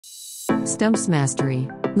Stumps Mastery.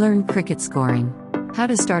 Learn cricket scoring. How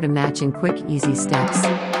to start a match in quick, easy steps.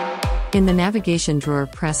 In the navigation drawer,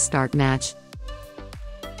 press Start Match.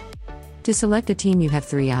 To select a team, you have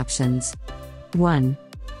three options. 1.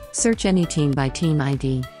 Search any team by team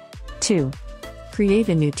ID. 2. Create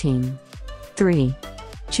a new team. 3.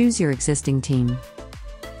 Choose your existing team.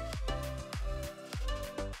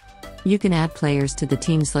 You can add players to the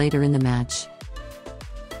teams later in the match.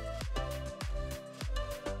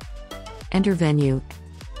 Enter venue.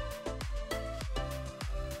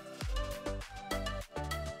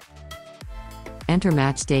 Enter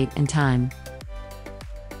match date and time.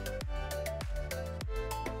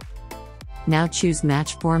 Now choose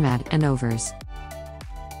match format and overs.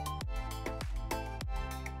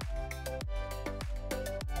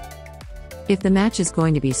 If the match is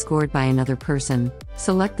going to be scored by another person,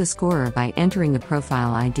 select the scorer by entering the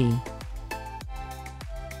profile ID.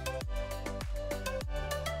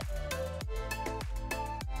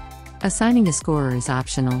 Assigning a scorer is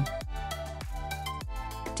optional.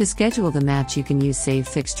 To schedule the match, you can use Save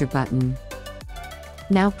Fixture button.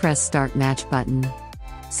 Now press Start Match button.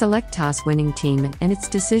 Select toss winning team and its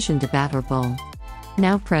decision to bat or bowl.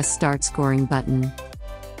 Now press Start Scoring button.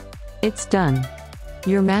 It's done.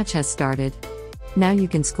 Your match has started. Now you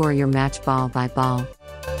can score your match ball by ball.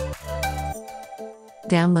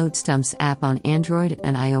 Download Stumps app on Android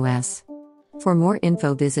and iOS. For more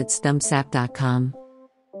info, visit stumpsapp.com.